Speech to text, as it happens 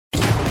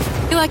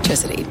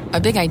Electricity, a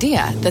big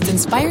idea that's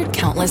inspired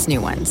countless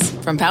new ones.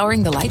 From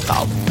powering the light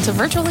bulb to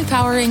virtually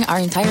powering our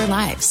entire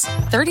lives.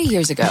 30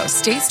 years ago,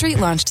 State Street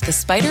launched the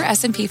SPDR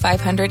S&P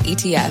 500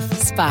 ETF,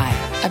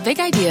 SPY. A big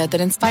idea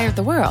that inspired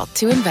the world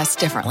to invest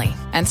differently.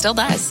 And still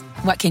does.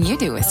 What can you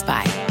do with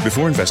SPY?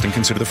 Before investing,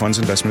 consider the fund's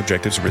investment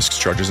objectives, risks,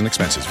 charges, and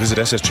expenses. Visit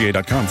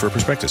ssga.com for a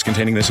prospectus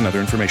containing this and other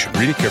information.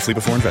 Read it carefully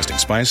before investing.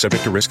 SPY is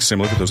subject to risks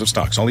similar to those of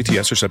stocks. All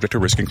ETFs are subject to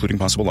risk, including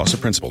possible loss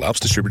of principal. Alps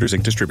Distributors,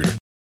 Inc. Distributor.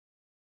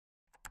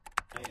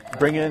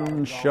 Bring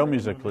in show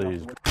music,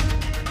 please.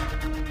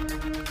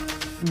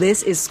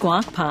 This is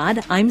Squawk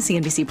Pod. I'm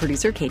CNBC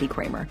producer Katie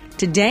Kramer.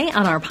 Today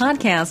on our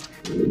podcast,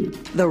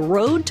 the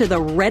road to the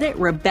Reddit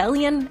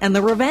rebellion and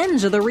the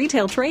revenge of the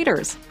retail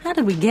traders. How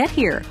did we get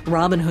here?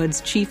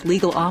 Robinhood's chief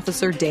legal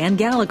officer, Dan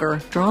Gallagher,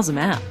 draws a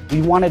map.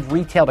 We wanted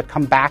retail to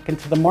come back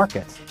into the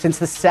markets. Since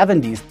the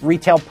 70s,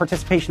 retail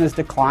participation has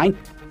declined.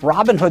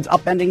 Robinhood's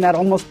upending that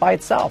almost by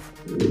itself.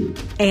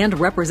 And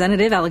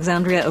Representative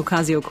Alexandria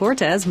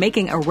Ocasio-Cortez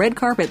making a red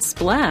carpet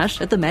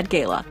splash at the Met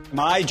Gala.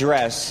 My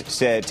dress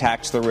said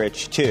tax the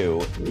rich,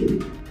 too.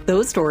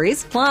 Those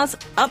stories, plus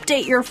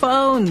update your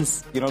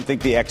phones. You don't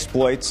think the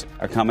exploits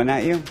are coming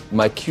at you?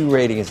 My Q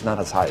rating is not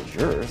as high as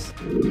yours.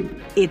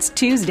 It's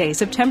Tuesday,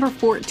 September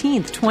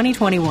 14th,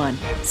 2021.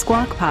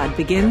 Squawk Pod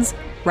begins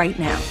right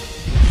now.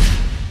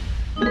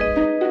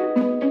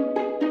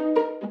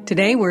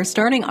 Today, we're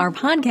starting our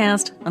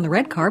podcast on the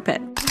red carpet.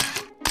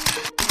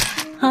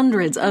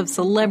 Hundreds of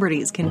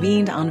celebrities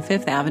convened on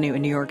Fifth Avenue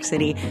in New York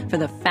City for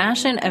the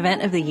fashion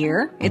event of the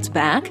year. It's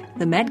back,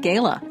 the Met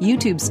Gala.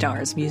 YouTube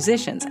stars,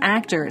 musicians,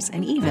 actors,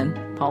 and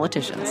even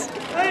politicians.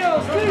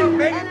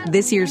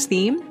 This year's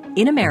theme?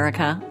 In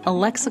America, a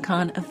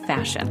lexicon of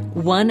fashion.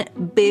 One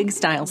big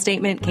style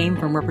statement came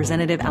from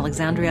Representative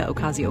Alexandria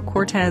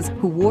Ocasio-Cortez,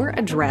 who wore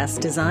a dress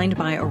designed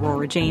by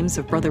Aurora James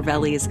of Brother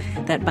Vellies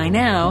that by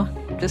now,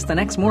 just the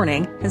next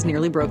morning, has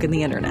nearly broken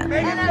the internet.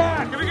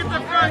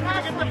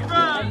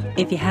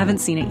 If you haven't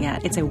seen it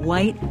yet, it's a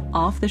white,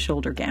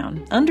 off-the-shoulder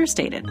gown,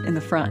 understated in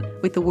the front,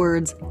 with the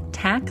words,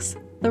 "Tax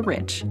the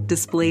Rich,"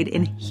 displayed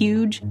in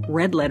huge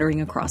red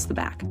lettering across the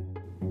back.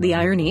 The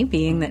irony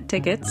being that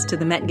tickets to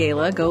the Met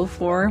Gala go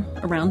for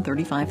around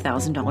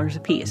 $35,000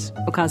 apiece.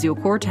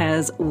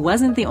 Ocasio-Cortez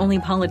wasn't the only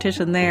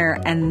politician there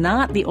and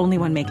not the only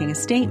one making a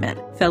statement.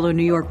 Fellow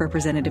New York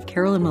Representative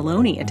Carolyn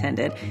Maloney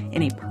attended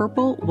in a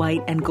purple,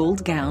 white, and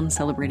gold gown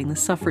celebrating the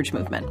suffrage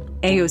movement.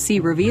 AOC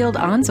revealed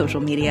on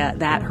social media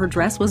that her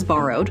dress was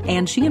borrowed,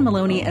 and she and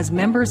Maloney, as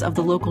members of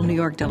the local New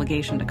York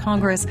delegation to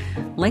Congress,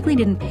 likely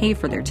didn't pay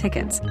for their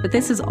tickets. But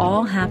this is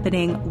all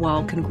happening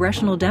while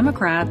congressional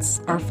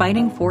Democrats are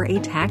fighting for a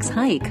tax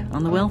hike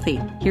on the wealthy.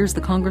 Here's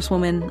the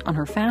Congresswoman on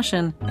her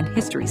fashion and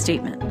history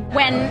statement.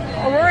 When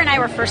Aurora and I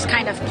were first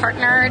kind of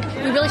partnered,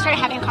 we really started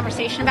having a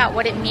conversation about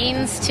what it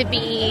means to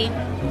be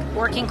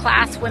working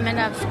class women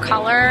of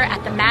color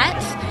at the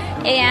Met.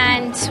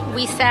 And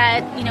we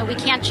said, we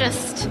can't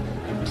just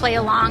play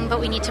along, but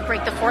we need to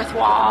break the fourth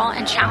wall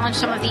and challenge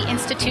some of the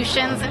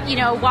institutions.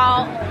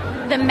 While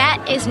the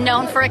Met is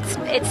known for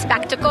its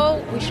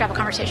spectacle, we should have a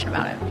conversation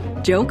about it.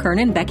 Joe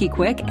Kernan, Becky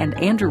Quick, and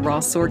Andrew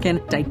Ross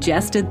Sorkin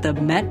digested the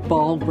Met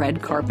Ball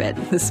red carpet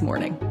this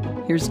morning.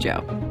 Here's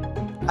Joe.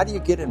 How do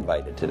you get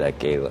invited to that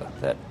gala?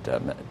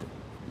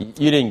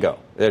 You didn't go.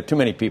 There are too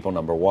many people,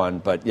 number one.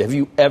 But have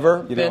you ever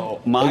been?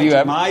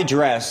 My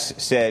dress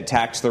said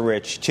tax the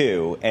rich,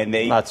 too. And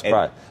they... Not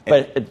surprised.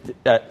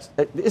 But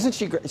isn't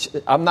she great?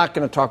 I'm not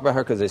going to talk about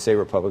her because they say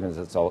Republicans,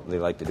 that's all they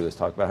like to do is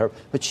talk about her.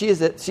 But she's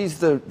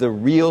the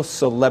real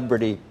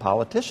celebrity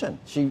politician.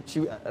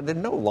 There are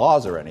no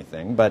laws or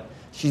anything, but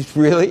she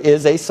really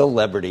is a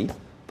celebrity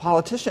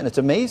politician. It's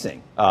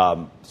amazing.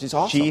 She's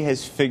awesome. She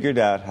has figured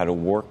out how to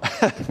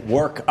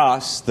work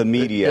us, the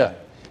media,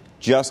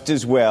 just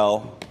as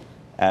well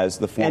as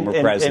the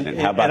former president.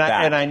 How about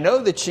that? And I know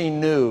that she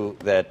knew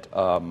that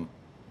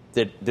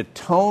the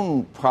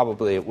tone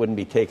probably it wouldn't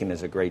be taken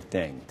as a great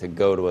thing to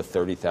go to a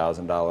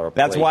 $30,000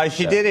 That's why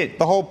she did it.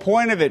 The whole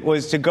point of it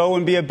was to go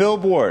and be a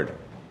billboard.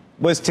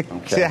 Was to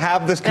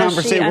have this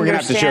conversation. We're going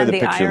to have to share the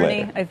picture irony,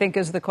 later. I think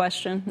is the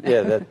question.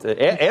 Yeah,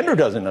 Andrew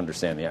doesn't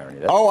understand the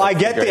irony. I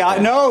get the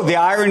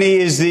irony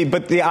is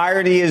the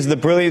irony is the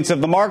brilliance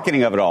of the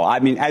marketing of it all. I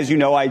mean, as you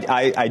know,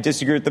 I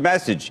disagree with the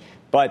message.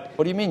 But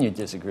what do you mean you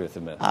disagree with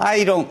the message?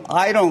 I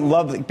don't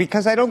love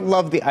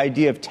the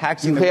idea of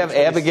taxing. You have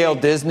Abigail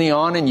Disney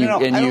on, and you.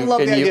 I don't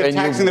love the idea of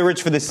taxing the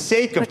rich for the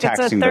sake of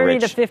taxing the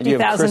rich. It's a $30,000 to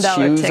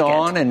 $50,000 ticket.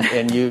 On,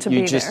 and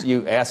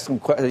you ask them,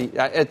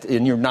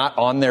 and you're not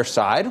on their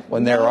side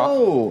when they're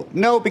off.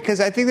 No, because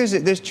I think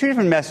there's two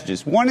different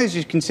messages. One is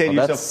you can say to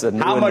yourself,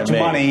 how much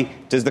money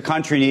does the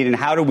country need, and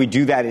how do we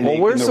do that in the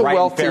right and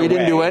fair way? You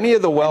didn't do any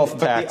of the wealth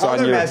tax on your. But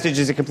the other message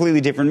is a completely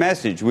different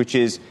message, which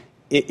is.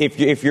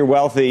 If you're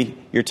wealthy,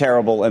 you're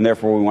terrible, and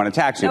therefore we want to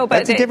tax you. No,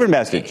 that's a different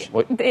message.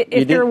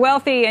 If you're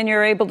wealthy and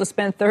you're able to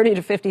spend $30,000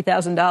 to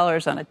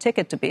 $50,000 on a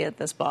ticket to be at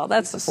this ball,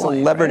 that's the point.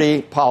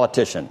 Celebrity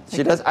politician.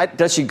 She does.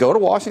 Does she go to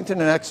Washington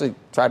and actually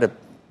try to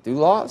do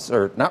laws,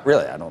 or not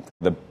really? I don't.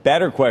 The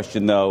better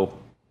question, though,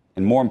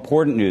 and more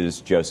important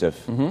news,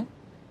 Joseph,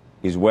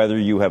 is whether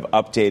you have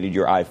updated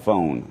your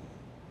iPhone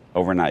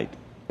overnight.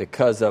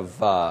 Because of,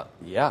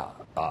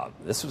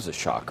 this was a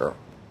shocker.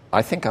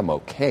 I think I'm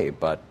okay,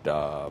 but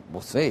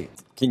we'll see.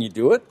 Can you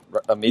do it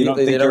immediately? You don't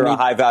think you're a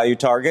high-value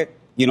target?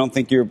 You don't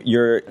think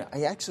you're?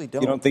 I actually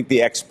don't. You don't think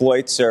the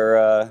exploits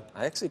are?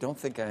 I actually don't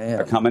think I am.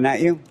 Are coming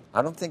at you?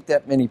 I don't think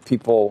that many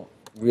people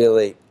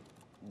really.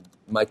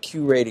 My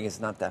Q rating is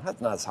not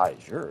as high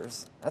as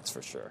yours. That's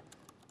for sure.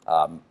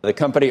 The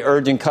company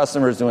urging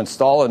customers to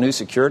install a new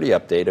security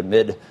update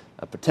amid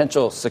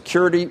potential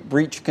security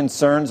breach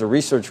concerns. A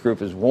research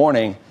group is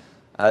warning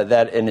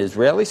that an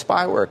Israeli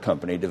spyware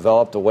company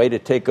developed a way to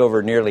take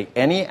over nearly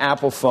any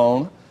Apple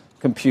phone,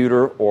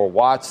 computer, or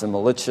watch. The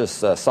malicious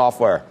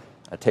software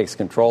takes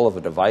control of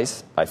a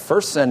device by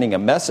first sending a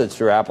message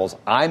through Apple's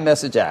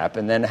iMessage app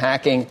and then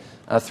hacking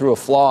through a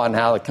flaw in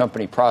how the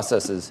company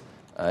processes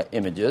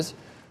images.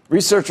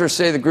 Researchers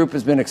say the group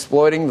has been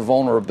exploiting the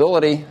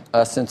vulnerability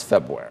since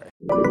February.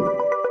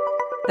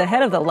 The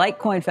head of the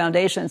Litecoin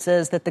Foundation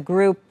says that the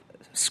group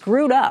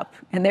screwed up,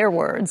 in their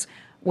words,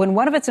 when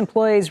one of its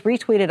employees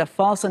retweeted a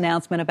false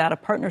announcement about a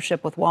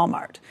partnership with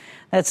Walmart.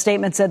 That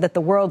statement said that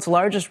the world's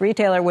largest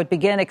retailer would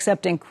begin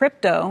accepting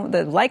crypto,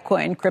 the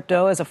Litecoin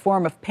crypto, as a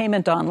form of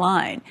payment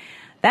online.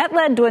 That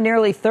led to a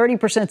nearly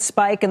 30%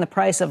 spike in the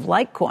price of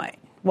Litecoin.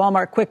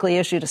 Walmart quickly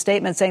issued a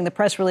statement saying the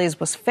press release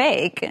was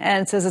fake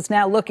and says it's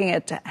now looking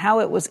at how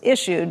it was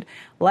issued.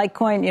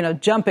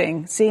 Litecoin,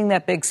 jumping, seeing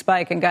that big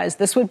spike. And guys,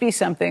 this would be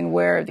something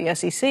where the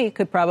SEC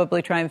could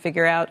probably try and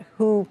figure out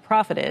who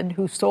profited,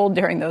 who sold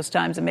during those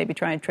times, and maybe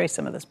try and trace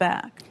some of this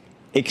back.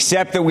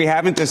 Except that we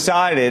haven't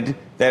decided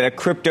that a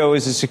crypto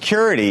is a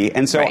security.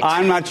 And so right.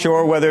 I'm not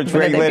sure whether it's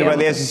regulated by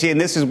the SEC.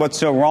 And this is what's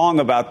so wrong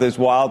about this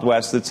Wild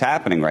West that's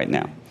happening right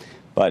now.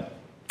 But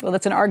well,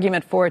 that's an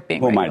argument for it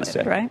being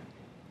regulated, right?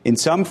 In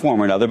some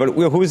form or another. But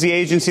who's the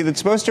agency that's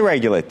supposed to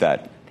regulate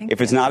that? If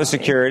it's not a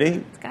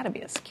security? It's got to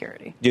be a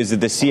security. Is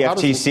it the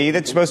CFTC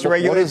that's supposed to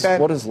regulate that?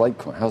 What is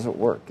Litecoin? How does it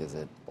work? Is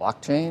it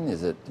blockchain?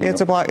 Is it?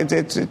 It's a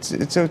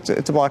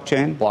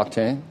blockchain.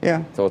 Blockchain?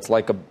 Yeah. So it's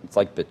like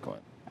Bitcoin.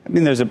 I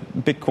mean, there's a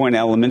Bitcoin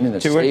element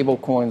there's to it. Stable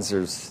coins.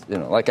 There's,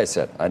 like I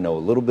said, I know a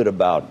little bit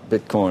about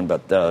Bitcoin,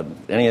 but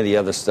any of the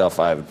other stuff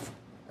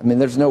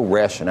there's no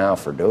rationale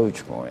for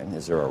Dogecoin.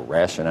 Is there a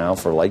rationale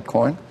for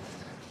Litecoin?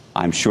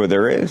 I'm sure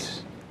there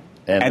is.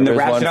 And the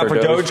rationale for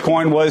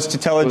Dogecoin was to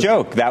tell a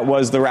joke. That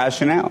was the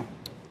rationale.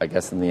 I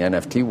guess in the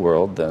NFT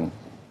world, then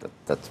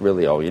that's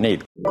really all you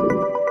need.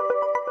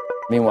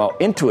 Meanwhile,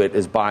 Intuit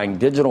is buying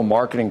digital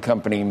marketing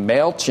company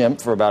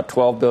MailChimp for about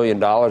 $12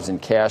 billion in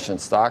cash and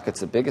stock.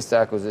 It's the biggest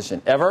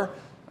acquisition ever.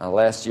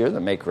 Last year,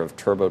 the maker of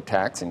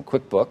TurboTax and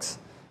QuickBooks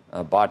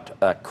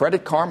bought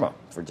Credit Karma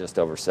for just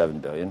over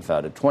 $7 billion.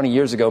 Founded 20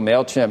 years ago,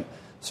 MailChimp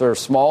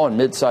serves small and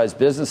mid-sized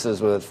businesses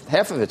with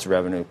half of its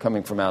revenue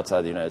coming from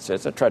outside the United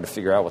States. I tried to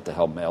figure out what the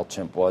hell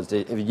MailChimp was.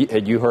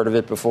 Had you heard of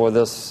it before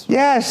this?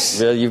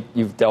 Yes. Really?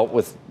 You've dealt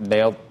with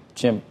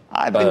MailChimp?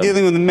 I've been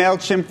dealing with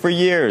MailChimp for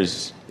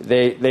years.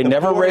 They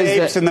never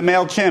raised and the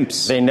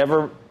MailChimps. They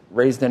never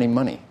raised any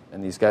money.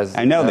 And these guys...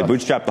 I know. They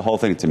bootstrapped the whole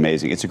thing. It's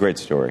amazing. It's a great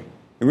story.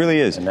 It really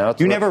is.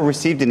 You never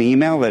received an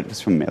email that was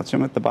from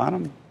MailChimp at the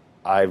bottom?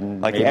 I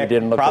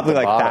didn't look probably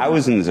at the bottom.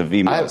 Thousands of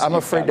emails. I'm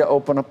afraid to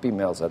open up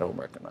emails I don't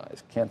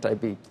recognize. Can't I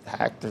be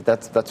hacked?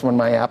 That's when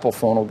my Apple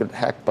phone will get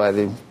hacked by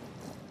the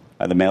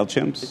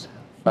MailChimps?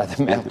 By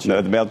the MailChimps.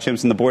 No, the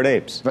MailChimps and the Bored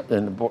Apes.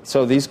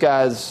 So these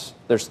guys,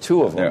 there's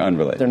two of them. They're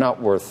unrelated. They're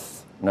not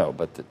worth,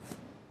 but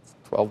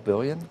 $12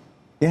 billion?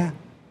 Yeah.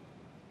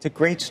 It's a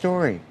great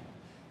story.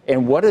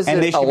 And what does and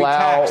it they should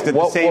allow? Be taxed at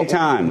the same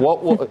time.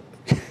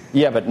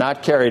 Yeah, but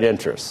not carried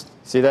interest.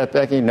 See that,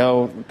 Becky?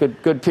 No,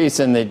 good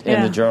piece in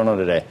the Journal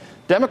today.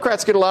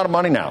 Democrats get a lot of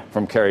money now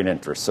from carried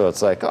interest, so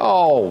it's like,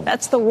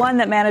 that's the one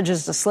that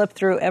manages to slip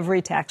through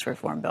every tax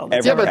reform bill.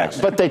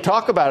 But they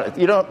talk about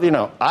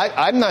it.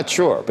 I'm not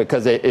sure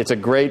because it's a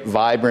great,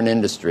 vibrant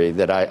industry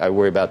that I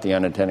worry about the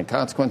unintended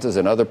consequences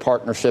and other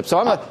partnerships.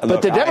 So but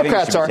the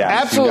Democrats are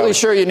absolutely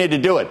sure you need to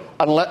do it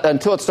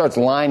until it starts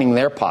lining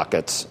their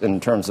pockets in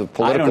terms of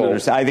political. I don't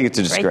understand. I think it's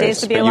a disgrace. Great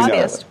days to be a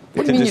lobbyist.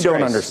 What do you mean you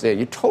don't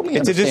understand? You totally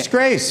understand. It's a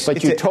disgrace.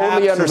 But you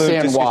totally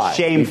understand why. It's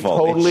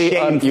shameful.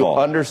 You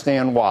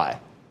understand why.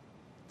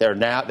 They're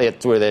now.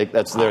 That's where they.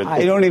 That's their.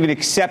 I don't even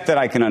accept that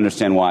I can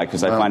understand why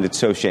because I find it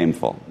so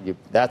shameful.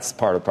 That's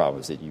part of the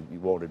problem is that you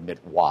won't admit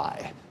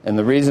why, and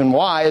the reason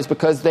why is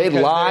because they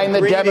line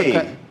the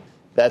Democrat.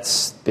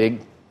 That's big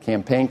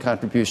campaign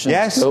contributions.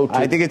 Yes,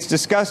 I think it's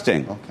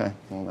disgusting. Okay.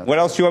 Well, what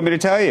else do you want me to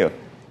tell you?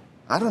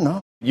 I don't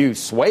know. You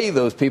sway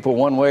those people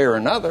one way or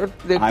another.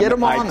 Get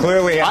them on. I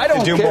clearly have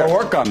to do more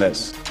work on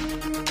this.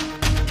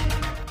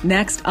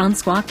 Next on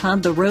Squawk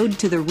Pod, the road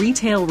to the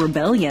retail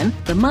rebellion,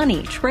 the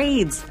money,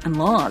 trades, and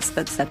laws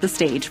that set the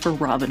stage for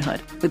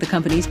Robinhood, with the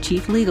company's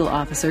chief legal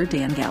officer,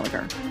 Dan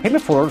Gallagher.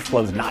 Payment for order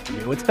flow is not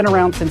new. It's been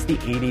around since the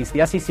 80s.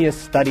 The SEC has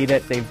studied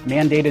it. They've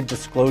mandated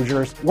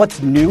disclosures.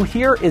 What's new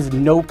here is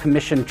no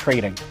commission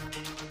trading.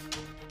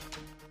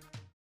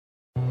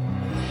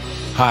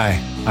 Hi,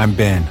 I'm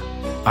Ben.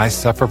 I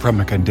suffer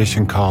from a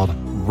condition called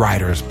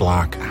writer's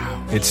block.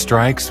 It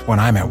strikes when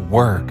I'm at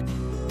work.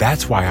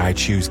 That's why I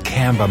choose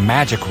Canva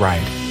Magic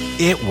Write.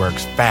 It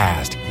works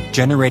fast,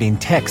 generating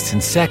texts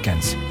in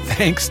seconds,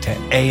 thanks to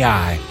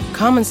AI.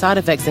 Common side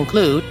effects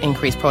include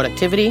increased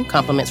productivity,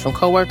 compliments from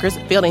coworkers,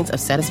 feelings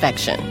of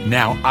satisfaction.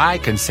 Now I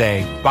can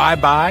say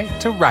bye-bye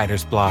to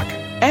writer's block.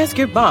 Ask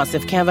your boss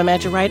if Canva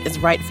Magic Write is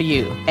right for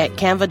you at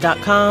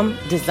canva.com,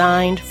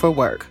 designed for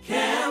work.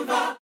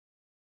 Canva.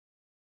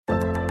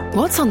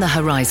 What's on the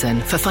horizon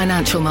for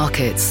financial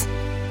markets?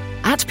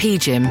 At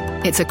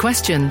PGIM, it's a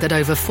question that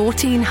over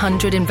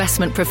 1,400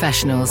 investment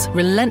professionals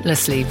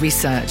relentlessly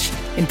research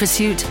in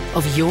pursuit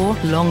of your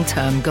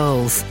long-term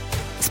goals.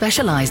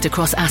 Specialized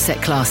across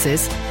asset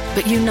classes,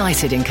 but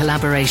united in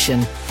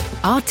collaboration,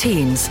 our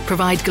teams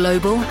provide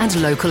global and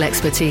local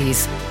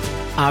expertise.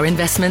 Our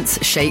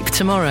investments shape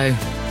tomorrow,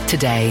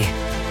 today.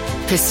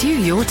 Pursue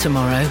your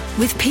tomorrow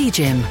with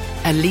PGIM,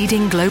 a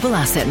leading global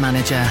asset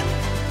manager.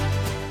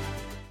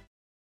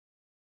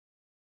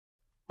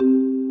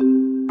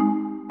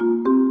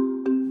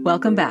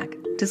 Welcome back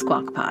to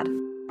Squawk Pod.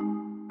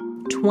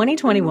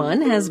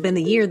 2021 has been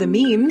the year the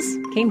memes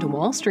came to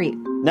Wall Street.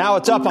 Now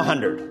it's up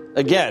 100.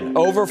 Again,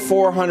 over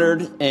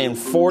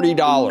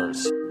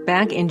 $440.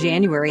 Back in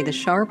January, the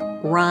sharp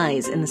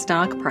rise in the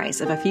stock price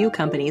of a few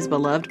companies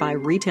beloved by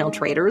retail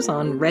traders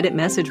on Reddit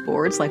message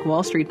boards like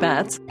Wall Street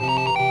Bets.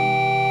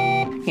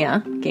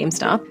 Yeah,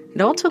 GameStop.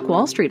 It all took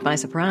Wall Street by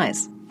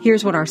surprise.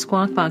 Here's what our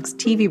Squawk Box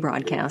TV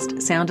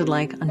broadcast sounded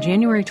like on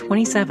January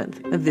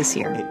 27th of this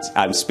year.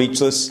 I'm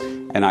speechless,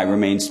 and I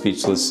remain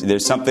speechless.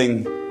 There's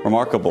something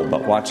remarkable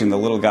about watching the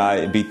little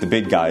guy beat the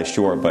big guy,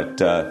 sure, but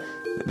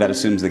that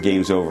assumes the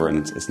game's over, and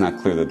it's not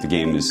clear that the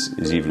game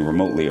is even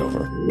remotely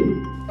over.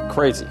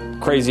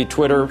 Crazy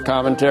Twitter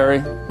commentary.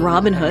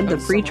 Robinhood, the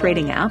free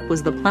trading app,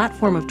 was the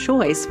platform of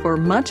choice for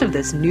much of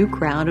this new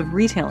crowd of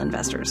retail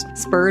investors,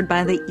 spurred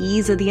by the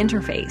ease of the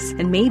interface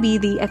and maybe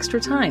the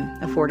extra time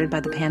afforded by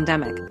the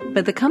pandemic.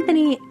 But the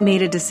company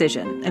made a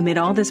decision amid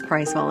all this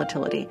price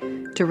volatility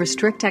to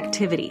restrict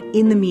activity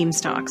in the meme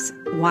stocks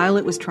while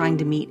it was trying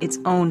to meet its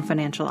own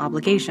financial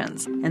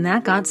obligations. And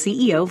that got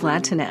CEO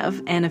Vlad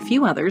Tenev and a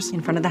few others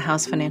in front of the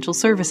House Financial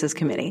Services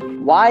Committee.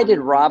 Why did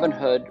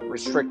Robinhood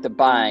restrict the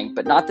buying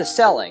but not the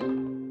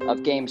selling of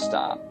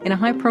GameStop? In a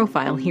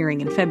high-profile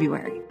hearing in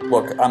February.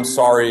 Look, I'm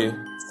sorry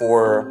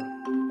for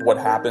what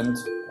happened.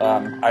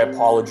 I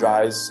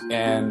apologize,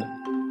 and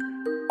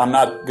I'm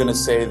not going to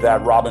say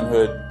that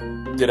Robinhood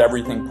did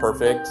everything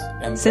perfect.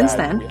 And since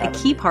then, a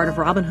key part of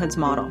Robinhood's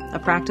model, a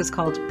practice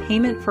called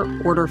payment for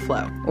order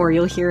flow, or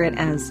you'll hear it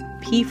as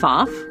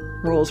PFOF,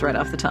 rolls right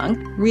off the tongue,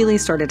 really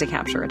started to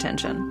capture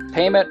attention.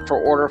 Payment for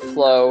order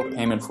flow.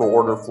 Payment for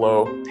order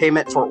flow.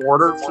 Payment for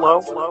order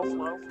flow.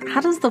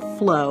 How does the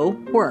flow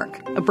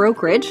work? A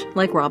brokerage,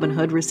 like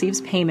Robinhood,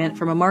 receives payment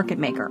from a market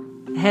maker,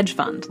 a hedge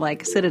fund,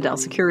 like Citadel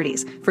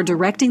Securities, for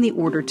directing the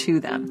order to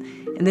them.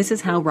 And this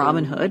is how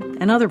Robinhood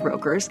and other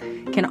brokers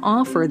can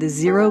offer the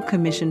zero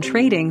commission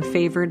trading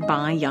favored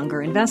by younger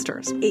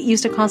investors. It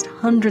used to cost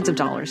hundreds of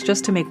dollars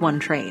just to make one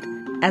trade.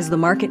 As the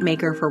market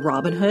maker for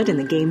Robinhood in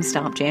the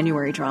GameStop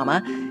January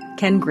drama,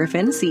 Ken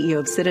Griffin, CEO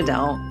of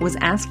Citadel, was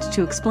asked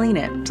to explain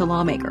it to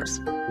lawmakers.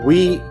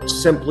 We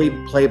simply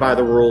play by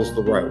the rules of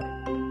the road.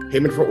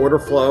 Payment for order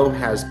flow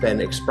has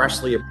been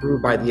expressly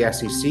approved by the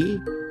SEC.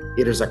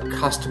 It is a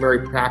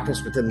customary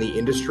practice within the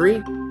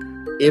industry.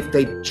 If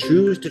they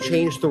choose to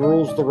change the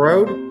rules of the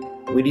road,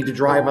 we need to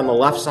drive on the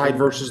left side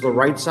versus the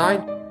right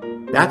side.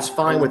 That's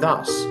fine with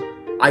us.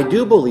 I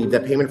do believe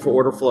that payment for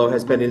order flow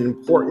has been an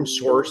important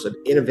source of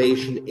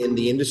innovation in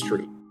the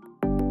industry.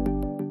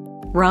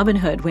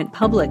 Robinhood went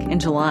public in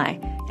July,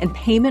 and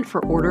payment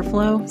for order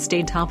flow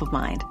stayed top of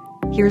mind.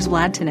 Here's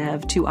Vlad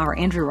Tenev to our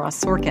Andrew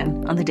Ross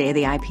Sorkin on the day of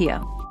the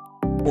IPO.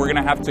 We're going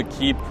to have to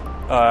keep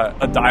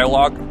a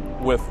dialogue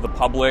with the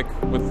public,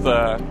 with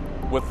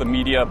the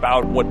media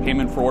about what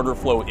payment for order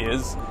flow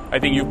is. I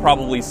think you've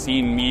probably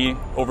seen me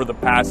over the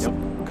past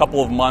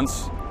couple of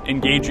months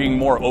engaging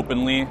more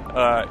openly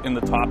in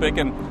the topic.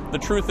 And the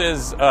truth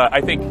is, I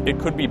think it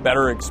could be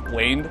better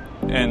explained,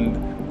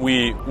 and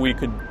we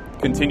could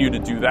continue to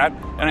do that.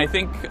 And I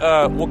think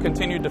we'll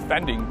continue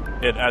defending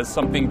it as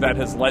something that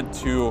has led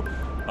to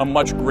a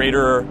much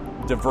greater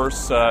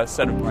diverse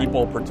set of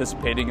people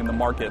participating in the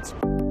markets.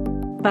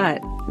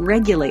 But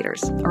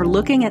regulators are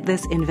looking at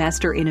this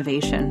investor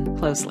innovation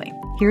closely.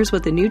 Here's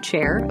what the new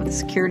chair of the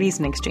Securities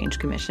and Exchange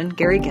Commission,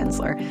 Gary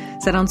Gensler,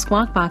 said on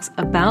Squawk Box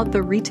about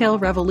the retail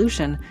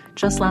revolution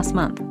just last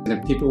month. And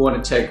if people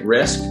want to take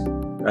risk,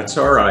 that's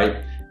all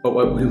right. But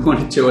what we want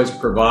to do is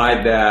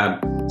provide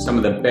some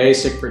of the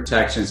basic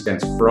protections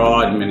against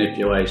fraud and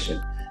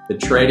manipulation. The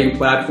trading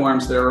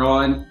platforms they're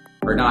on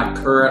are not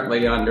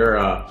currently under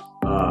a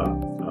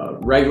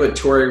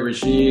regulatory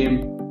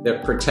regime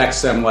that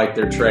protects them like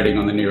they're trading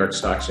on the New York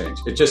Stock Exchange.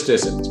 It just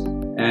isn't.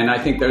 And I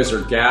think those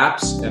are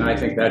gaps, and I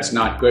think that's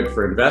not good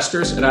for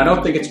investors, and I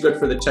don't think it's good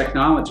for the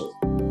technology.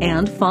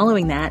 And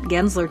following that,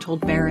 Gensler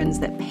told Barron's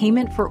that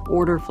payment for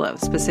order flow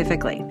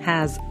specifically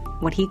has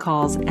what he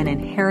calls an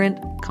inherent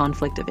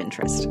conflict of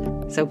interest.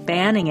 So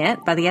banning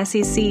it by the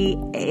SEC,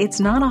 it's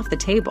not off the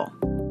table.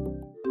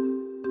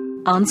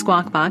 On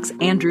Squawk Box,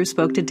 Andrew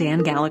spoke to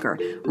Dan Gallagher,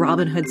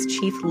 Robinhood's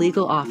chief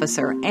legal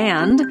officer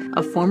and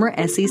a former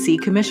SEC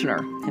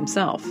commissioner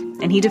himself.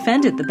 And he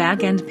defended the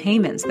back-end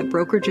payments that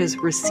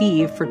brokerages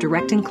receive for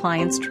directing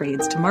clients'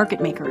 trades to market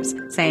makers,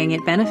 saying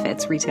it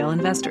benefits retail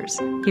investors.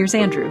 Here's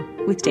Andrew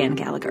with Dan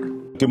Gallagher.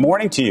 Good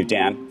morning to you,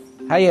 Dan.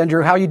 Hey,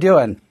 Andrew. How you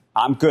doing?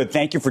 I'm good.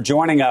 Thank you for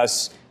joining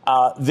us.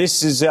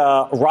 This has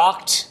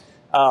rocked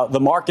the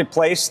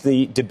marketplace,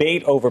 the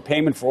debate over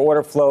payment for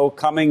order flow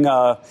coming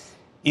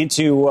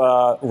into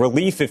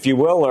relief, if you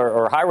will,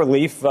 or high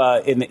relief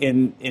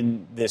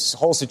in this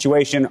whole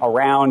situation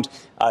around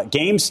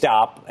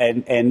GameStop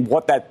and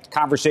what that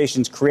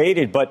conversation's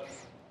created. But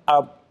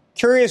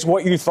curious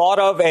what you thought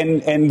of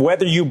and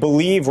whether you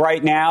believe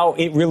right now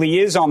it really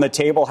is on the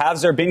table.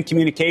 Has there been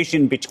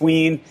communication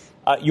between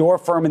your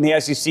firm and the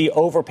SEC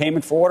over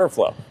payment for order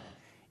flow?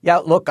 Yeah,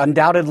 look,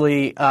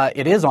 undoubtedly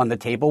it is on the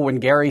table.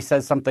 When Gary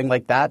says something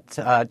like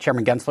that,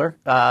 Chairman Gensler,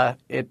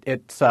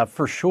 it's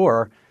for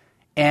sure.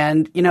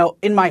 And, you know,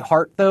 in my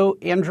heart, though,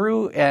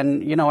 Andrew,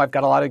 and, you know, I've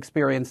got a lot of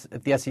experience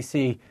at the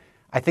SEC,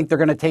 I think they're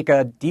going to take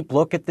a deep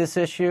look at this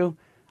issue.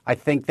 I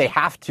think they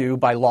have to,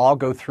 by law,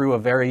 go through a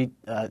very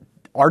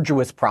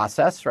arduous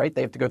process, right?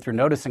 They have to go through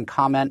notice and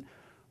comment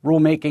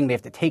rulemaking. They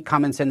have to take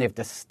comments in. They have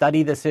to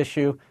study this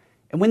issue.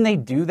 And when they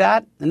do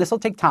that, and this will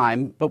take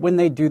time, but when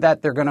they do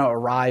that, they're going to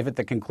arrive at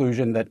the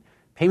conclusion that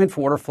payment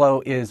for order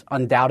flow is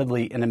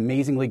undoubtedly an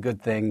amazingly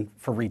good thing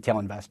for retail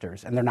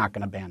investors, and they're not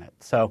going to ban it.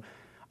 So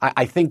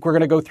I think we're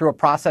going to go through a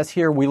process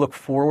here. We look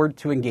forward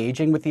to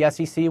engaging with the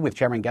SEC, with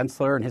Chairman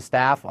Gensler and his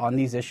staff on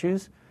these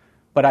issues.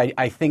 But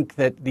I think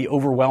that the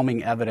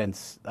overwhelming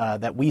evidence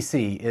that we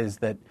see is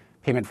that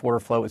payment for order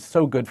flow is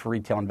so good for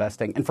retail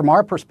investing. And from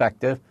our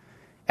perspective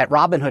at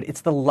Robinhood, it's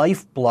the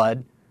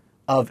lifeblood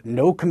of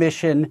no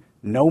commission,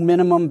 no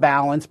minimum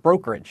balance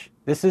brokerage.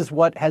 This is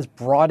what has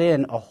brought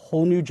in a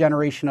whole new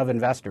generation of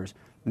investors,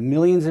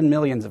 millions and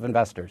millions of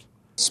investors.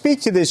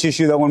 Speak to this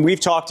issue, though, when we've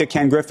talked to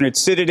Ken Griffin at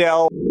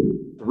Citadel.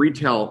 The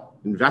retail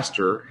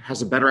investor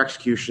has a better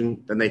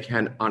execution than they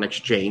can on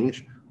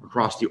exchange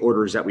across the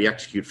orders that we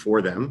execute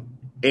for them.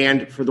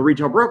 And for the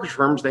retail brokerage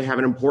firms, they have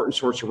an important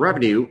source of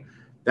revenue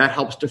that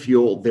helps to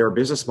fuel their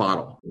business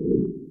model.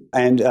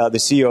 And the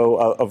CEO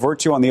of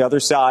Virtu on the other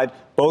side,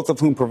 both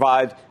of whom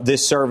provide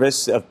this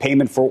service of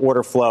payment for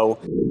order flow.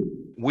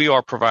 We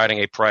are providing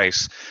a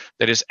price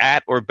that is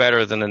at or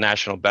better than the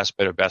national best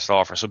bid or best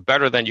offer. So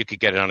better than you could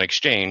get it on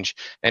exchange.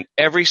 And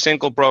every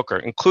single broker,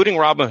 including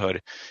Robinhood,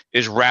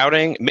 is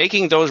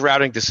making those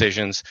routing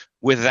decisions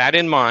with that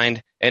in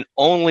mind and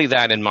only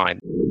that in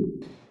mind.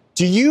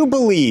 Do you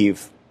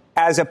believe,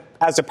 as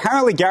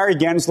apparently Gary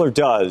Gensler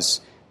does,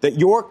 that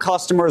your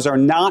customers are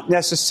not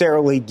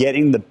necessarily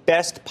getting the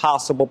best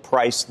possible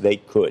price they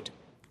could?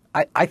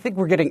 I think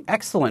we're getting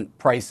excellent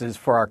prices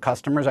for our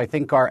customers. I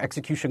think our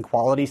execution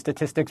quality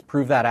statistics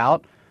prove that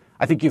out.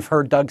 I think you've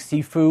heard Doug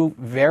Cifu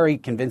very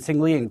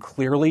convincingly and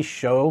clearly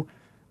show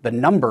the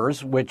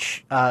numbers,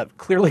 which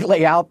clearly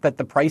lay out that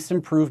the price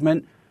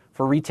improvement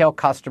for retail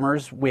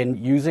customers when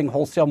using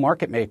wholesale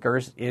market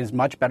makers is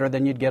much better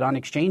than you'd get on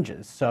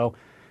exchanges. So,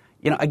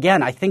 you know,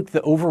 again, I think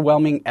the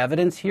overwhelming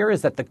evidence here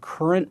is that the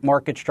current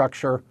market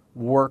structure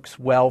works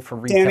well for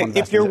retail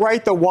investors. If you're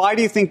right, though, why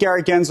do you think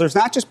Gary Gensler's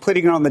not just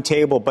putting it on the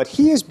table, but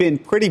he has been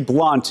pretty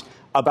blunt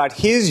about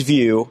his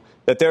view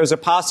that there's a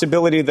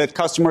possibility that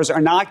customers are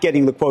not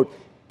getting the, quote,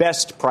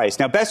 best price.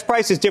 Now, best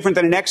price is different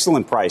than an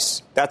excellent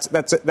price. That's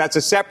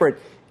a separate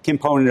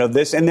component of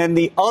this. And then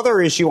the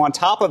other issue on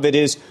top of it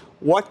is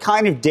what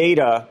kind of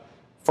data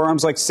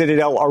firms like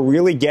Citadel are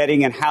really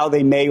getting and how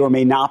they may or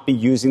may not be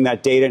using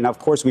that data. And, of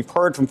course, we've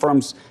heard from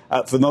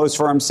those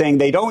firms saying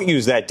they don't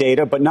use that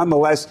data. But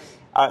nonetheless,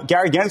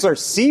 Gary Gensler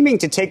seeming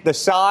to take the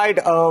side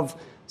of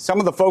some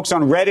of the folks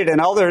on Reddit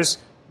and others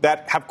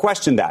that have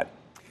questioned that.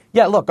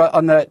 Yeah, look,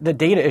 on the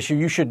data issue,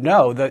 you should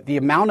know that the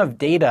amount of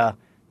data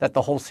that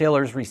the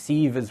wholesalers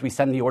receive as we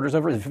send the orders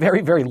over is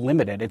very, very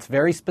limited. It's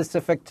very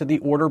specific to the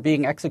order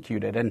being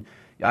executed. And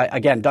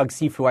again, Doug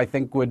Cifu, I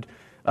think, would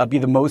be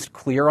the most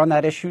clear on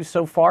that issue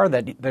so far,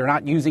 that they're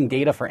not using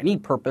data for any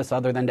purpose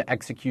other than to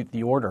execute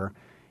the order.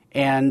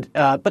 And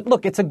but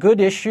look, it's a good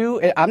issue.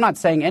 I'm not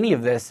saying any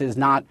of this is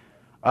not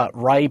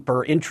ripe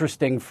or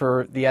interesting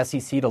for the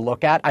SEC to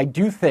look at. I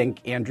do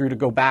think, Andrew, to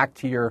go back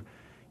to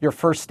your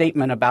first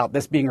statement about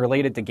this being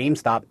related to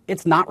GameStop,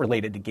 it's not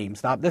related to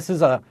GameStop. This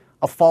is a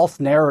false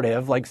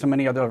narrative, like so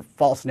many other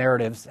false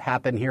narratives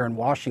happen here in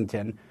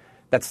Washington,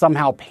 that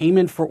somehow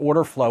payment for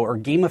order flow or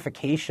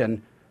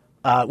gamification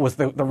was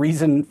the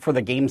reason for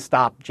the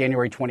GameStop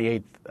January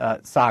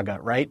 28th saga,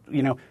 right?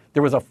 You know,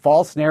 there was a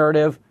false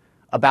narrative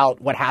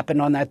about what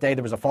happened on that day.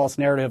 There was a false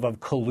narrative of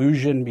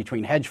collusion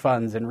between hedge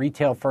funds and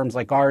retail firms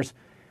like ours.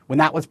 When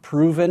that was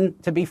proven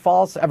to be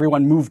false,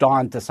 everyone moved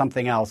on to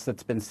something else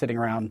that's been sitting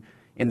around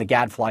in the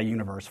gadfly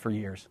universe for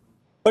years.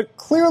 But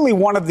clearly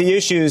one of the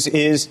issues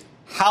is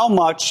how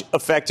much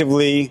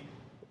effectively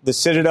the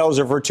Citadels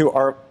or Virtu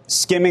are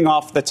skimming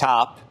off the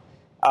top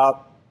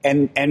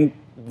and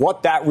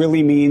what that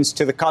really means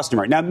to the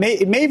customer. Now,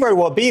 it may very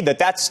well be that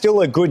that's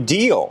still a good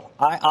deal.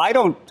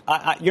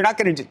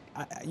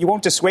 You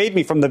won't dissuade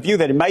me from the view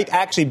that it might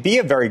actually be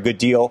a very good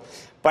deal.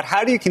 But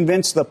how do you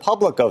convince the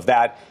public of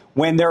that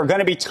when there are going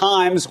to be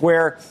times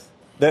where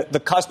the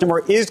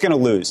customer is going to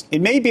lose?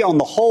 It may be on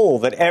the whole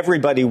that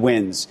everybody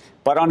wins,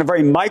 but on a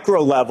very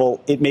micro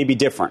level, it may be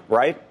different,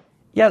 right?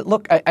 Yeah,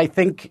 look, I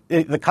think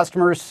the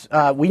customers,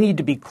 we need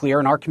to be clear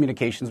in our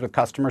communications with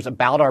customers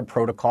about our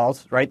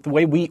protocols, right? The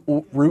way we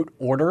route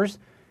orders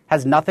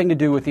has nothing to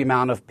do with the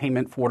amount of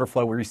payment for order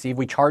flow we receive.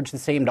 We charge the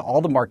same to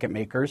all the market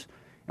makers,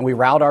 and we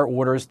route our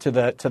orders to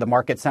the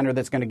market center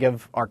that's going to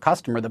give our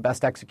customer the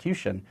best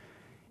execution.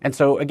 And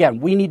so, again,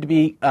 we need to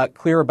be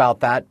clear about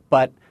that.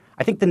 But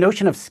I think the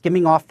notion of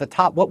skimming off the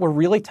top, what we're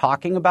really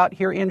talking about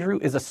here, Andrew,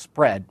 is a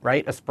spread,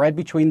 right? A spread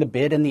between the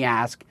bid and the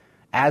ask,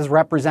 as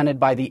represented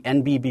by the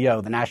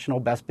NBBO, the National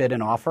Best Bid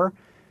and Offer.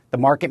 The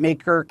market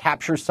maker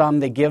captures some,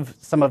 they give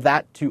some of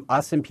that to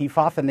us in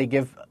PFOF, and they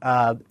give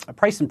a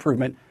price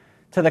improvement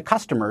to the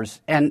customers.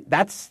 And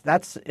that's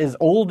as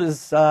old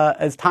as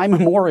time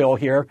immemorial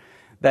here,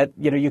 that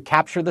you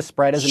capture the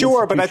spread as an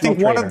sure, but I think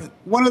trader.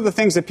 one of the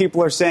things that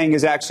people are saying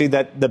is actually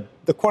that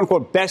the quote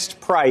unquote best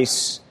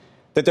price,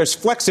 that there's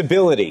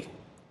flexibility,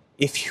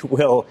 if you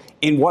will,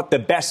 in what the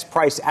best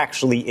price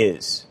actually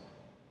is.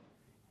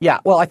 Yeah,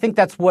 well, I think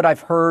that's what I've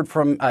heard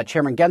from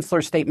Chairman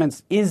Gensler's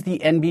statements. Is the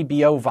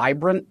NBBO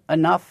vibrant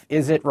enough?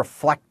 Is it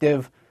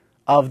reflective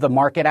of the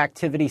market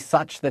activity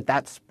such that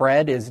that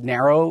spread is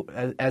narrow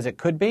as it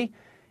could be?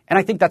 And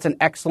I think that's an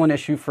excellent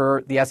issue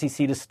for the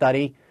SEC to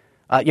study.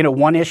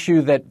 One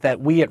issue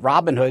that we at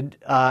Robinhood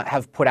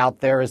have put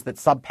out there is that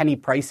sub-penny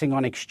pricing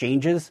on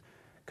exchanges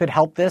could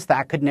help this.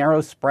 That could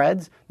narrow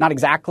spreads. Not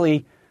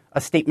exactly a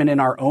statement in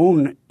our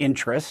own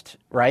interest,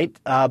 right?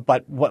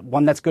 But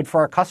one that's good for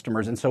our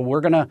customers. And so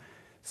we're going to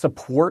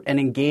support and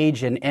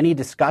engage in any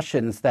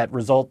discussions that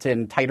result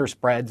in tighter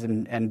spreads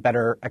and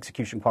better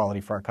execution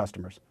quality for our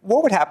customers.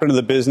 What would happen to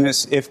the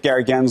business if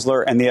Gary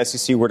Gensler and the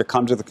SEC were to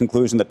come to the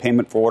conclusion that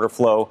payment for order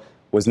flow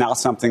was not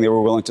something they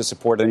were willing to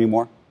support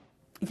anymore?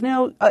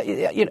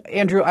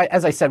 Andrew,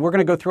 as I said, we're going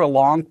to go through a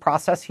long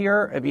process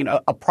here. I mean,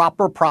 a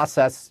proper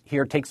process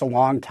here takes a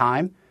long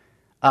time.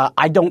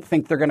 I don't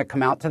think they're going to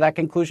come out to that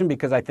conclusion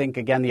because I think,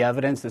 again, the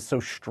evidence is so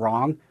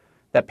strong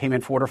that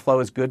payment for order flow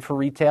is good for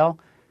retail.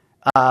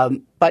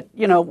 But,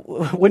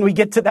 when we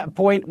get to that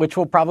point, which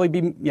will probably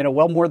be,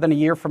 well more than a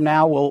year from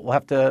now, we'll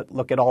have to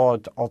look at all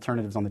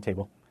alternatives on the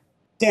table.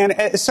 Dan,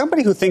 as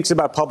somebody who thinks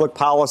about public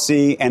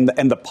policy and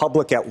the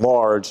public at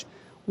large,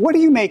 what do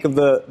you make of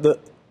the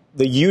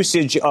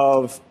usage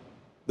of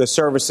the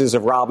services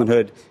of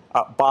Robinhood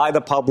by the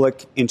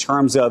public in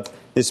terms of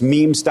this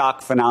meme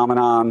stock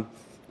phenomenon?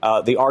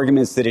 The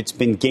arguments that it's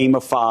been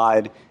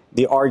gamified,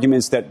 the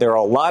arguments that there are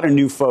a lot of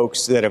new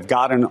folks that have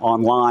gotten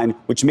online,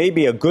 which may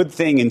be a good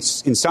thing in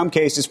some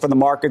cases for the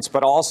markets,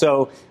 but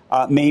also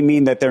may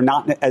mean that they're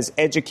not as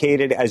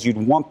educated as you'd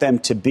want them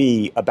to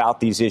be about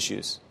these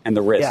issues and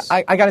the risks.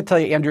 Yeah, I got to tell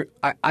you, Andrew,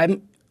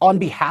 I'm on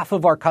behalf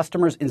of our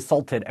customers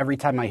insulted every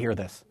time I hear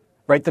this,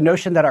 right? The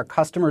notion that our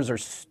customers are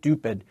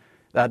stupid,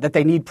 that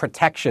they need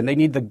protection, they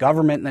need the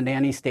government and the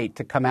nanny state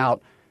to come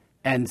out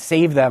and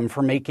save them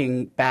from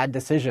making bad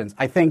decisions.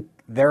 I think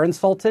they're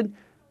insulted.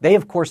 They,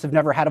 of course, have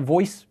never had a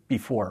voice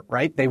before,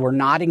 right? They were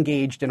not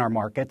engaged in our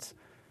markets.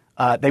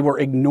 They were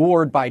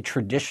ignored by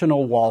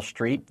traditional Wall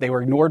Street. They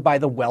were ignored by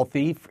the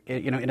wealthy,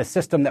 in a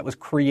system that was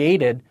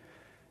created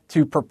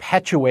to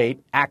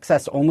perpetuate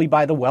access only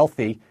by the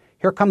wealthy.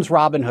 Here comes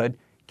Robinhood,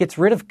 gets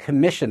rid of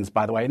commissions,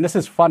 by the way. And this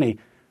is funny.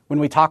 When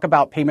we talk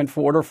about payment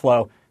for order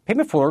flow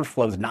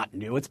is not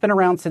new. It's been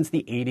around since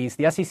the 80s.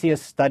 The SEC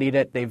has studied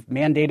it. They've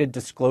mandated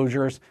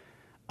disclosures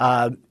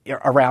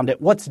around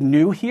it. What's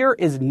new here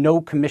is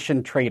no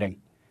commission trading.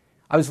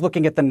 I was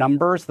looking at the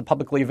numbers, the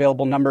publicly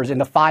available numbers in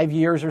the 5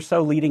 years or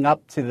so leading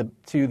up to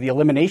the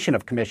elimination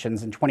of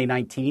commissions in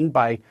 2019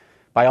 by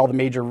all the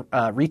major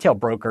retail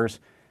brokers.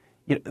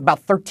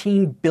 About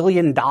 $13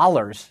 billion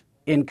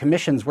in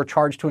commissions were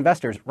charged to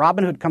investors.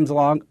 Robinhood comes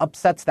along,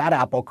 upsets that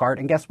apple cart,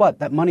 and guess what?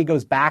 That money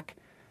goes back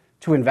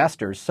to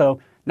investors. So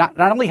not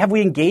only have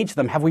we engaged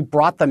them, have we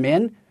brought them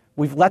in,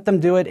 we've let them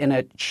do it in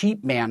a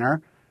cheap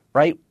manner,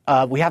 right?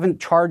 We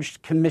haven't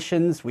charged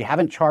commissions. We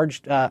haven't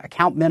charged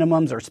account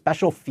minimums or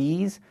special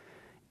fees.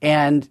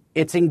 And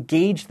it's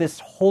engaged this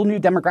whole new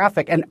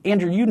demographic. And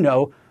Andrew,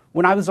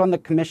 when I was on the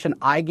commission,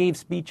 I gave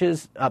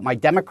speeches. My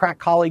Democrat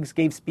colleagues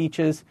gave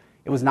speeches.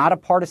 It was not a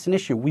partisan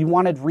issue. We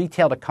wanted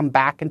retail to come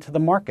back into the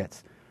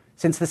markets.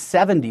 Since the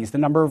 70s, the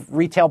number of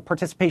retail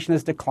participation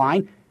has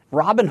declined.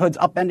 Robinhood's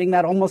upending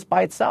that almost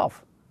by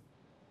itself.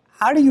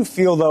 How do you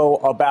feel, though,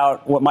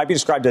 about what might be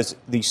described as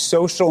the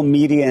social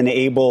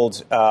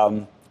media-enabled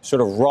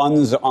sort of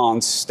runs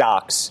on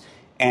stocks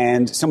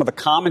and some of the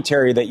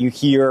commentary that you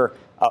hear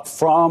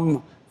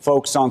from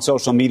folks on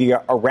social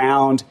media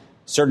around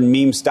certain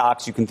meme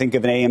stocks? You can think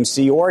of an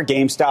AMC or a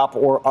GameStop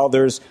or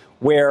others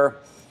where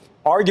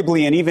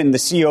arguably, and even the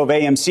CEO of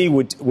AMC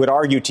would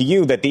argue to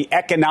you that the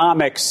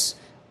economics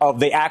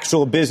of the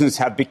actual business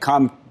have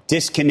become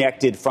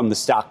disconnected from the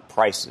stock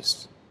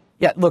prices?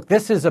 Yeah, look,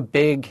 this is a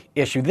big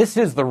issue. This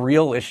is the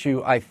real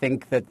issue I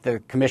think that the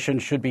commission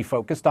should be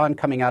focused on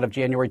coming out of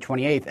January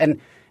 28th.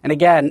 And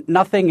again,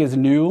 nothing is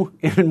new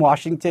in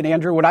Washington,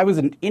 Andrew. When I was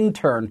an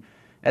intern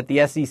at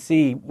the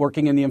SEC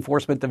working in the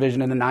enforcement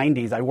division in the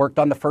 90s, I worked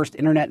on the first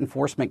internet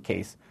enforcement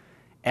case.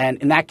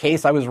 And in that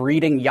case, I was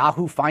reading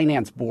Yahoo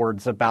Finance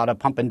boards about a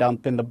pump and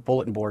dump in the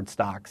bulletin board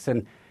stocks.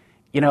 And,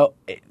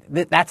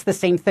 that's the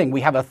same thing.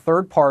 We have a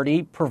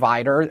third-party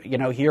provider.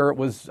 Here it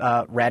was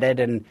Reddit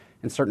and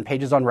certain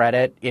pages on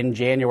Reddit in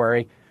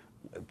January,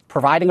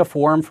 providing a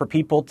forum for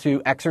people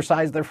to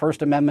exercise their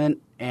First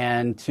Amendment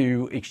and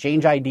to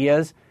exchange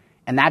ideas.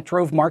 And that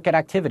drove market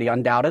activity,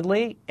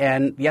 undoubtedly.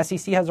 And the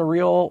SEC has a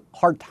real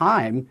hard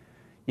time,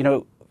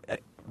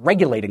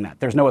 regulating that.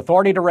 There's no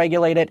authority to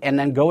regulate it. And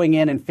then going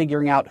in and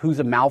figuring out who's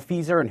a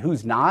malfeasor and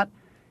who's not.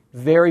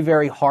 Very,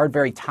 very hard,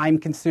 very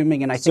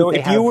time-consuming, and I think so.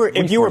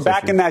 If you were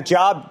back in that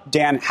job,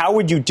 Dan, how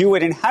would you do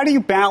it, and how do you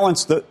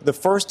balance the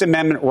First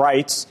Amendment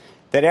rights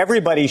that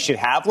everybody should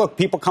have? Look,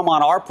 people come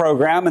on our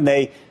program and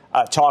they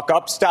talk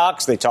up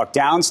stocks, they talk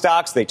down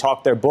stocks, they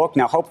talk their book.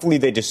 Now, hopefully,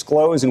 they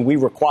disclose, and we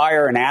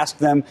require and ask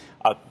them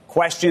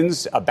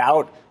questions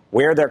about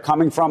where they're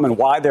coming from and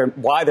why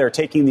they're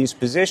taking these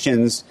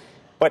positions.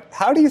 But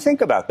how do you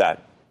think about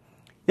that?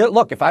 Yeah,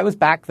 look, if I was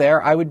back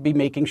there, I would be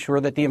making sure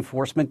that the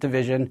enforcement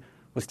division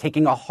was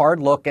taking a hard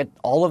look at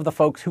all of the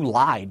folks who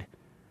lied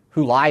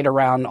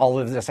around all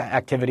of this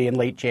activity in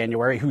late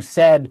January, who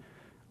said,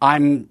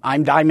 I'm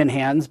diamond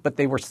hands, but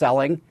they were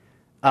selling,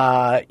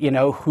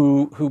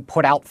 who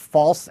put out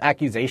false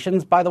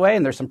accusations, by the way.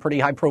 And there's some pretty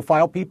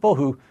high-profile people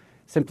who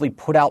simply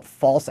put out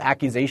false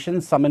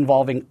accusations, some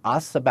involving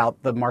us,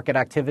 about the market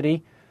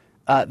activity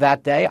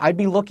that day. I'd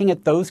be looking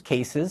at those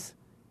cases,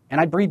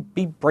 and I'd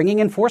be bringing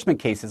enforcement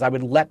cases. I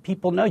would let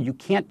people know you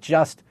can't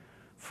just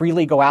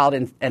freely go out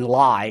and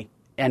lie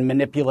and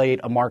manipulate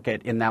a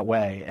market in that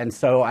way. And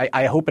so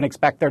I hope and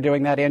expect they're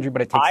doing that, Andrew,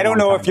 but it takes I don't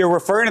know if you're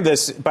referring to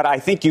this, but I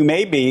think you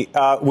may be.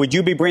 Would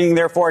you be bringing,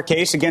 therefore, a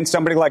case against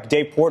somebody like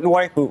Dave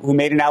Portnoy, who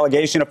made an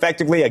allegation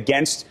effectively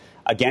against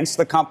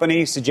the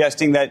company,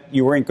 suggesting that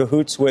you were in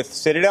cahoots with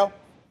Citadel?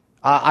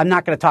 I'm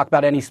not going to talk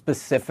about any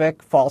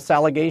specific false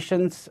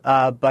allegations,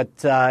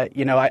 but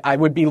I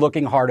would be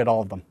looking hard at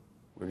all of them.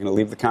 We're going to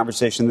leave the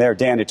conversation there.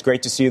 Dan, it's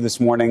great to see you this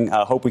morning.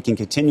 Hope we can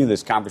continue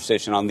this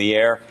conversation on the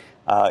air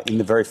in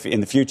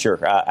the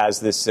future as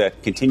this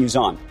continues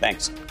on.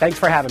 Thanks. Thanks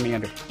for having me,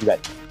 Andrew. You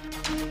bet.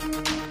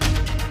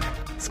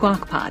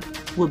 Squawk Pod.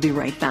 We'll be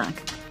right back.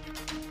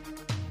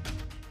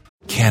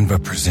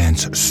 Canva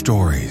presents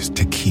stories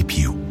to keep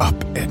you up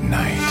at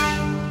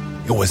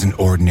night. It was an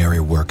ordinary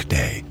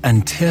workday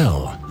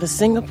until... The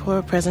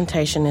Singapore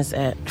presentation is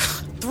at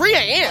 3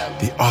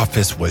 a.m. The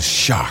office was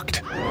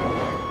shocked.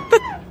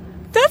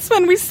 That's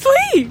when we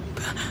sleep.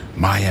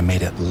 Maya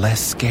made it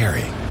less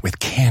scary with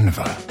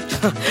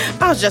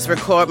Canva. I'll just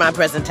record my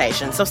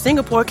presentation so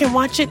Singapore can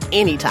watch it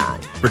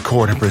anytime.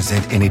 Record and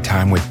present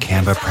anytime with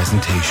Canva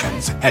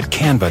presentations at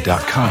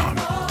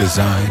canva.com.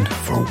 Designed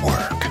for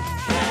work.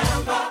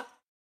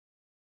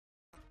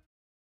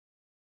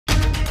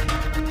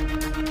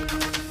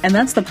 And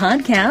that's the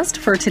podcast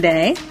for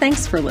today.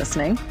 Thanks for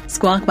listening.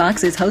 Squawk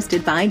Box is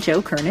hosted by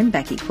Joe Kernan,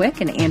 Becky Quick,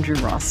 and Andrew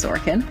Ross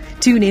Sorkin.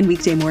 Tune in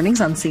weekday mornings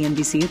on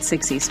CNBC at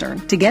 6 Eastern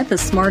to get the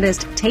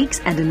smartest takes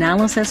and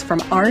analysis from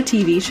our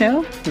TV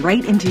show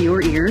right into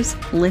your ears.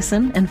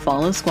 Listen and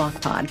follow Squawk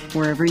Pod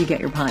wherever you get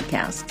your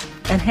podcasts.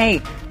 And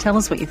hey, tell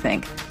us what you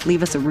think.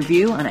 Leave us a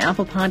review on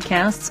Apple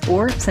Podcasts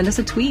or send us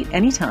a tweet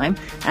anytime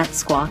at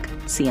Squawk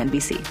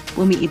CNBC.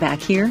 We'll meet you back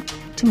here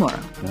tomorrow.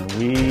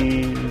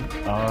 We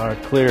are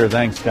clear.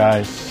 Thanks,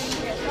 guys.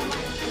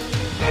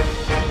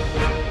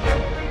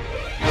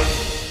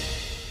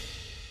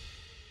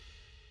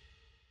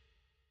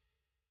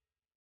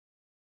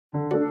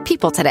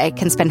 People today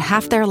can spend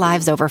half their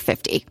lives over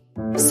 50.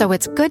 So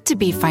it's good to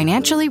be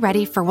financially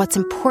ready for what's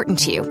important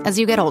to you as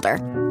you get older,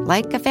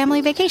 like a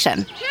family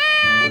vacation.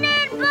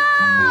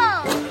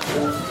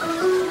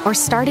 Or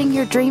starting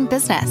your dream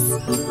business.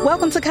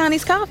 Welcome to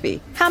Connie's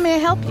Coffee. How may I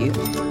help you?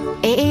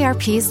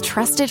 AARP's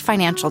trusted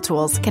financial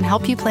tools can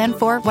help you plan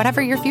for whatever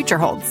your future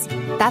holds.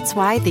 That's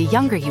why the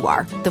younger you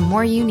are, the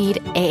more you need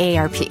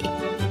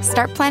AARP.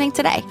 Start planning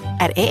today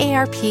at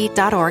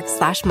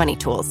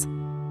aarp.org/moneytools.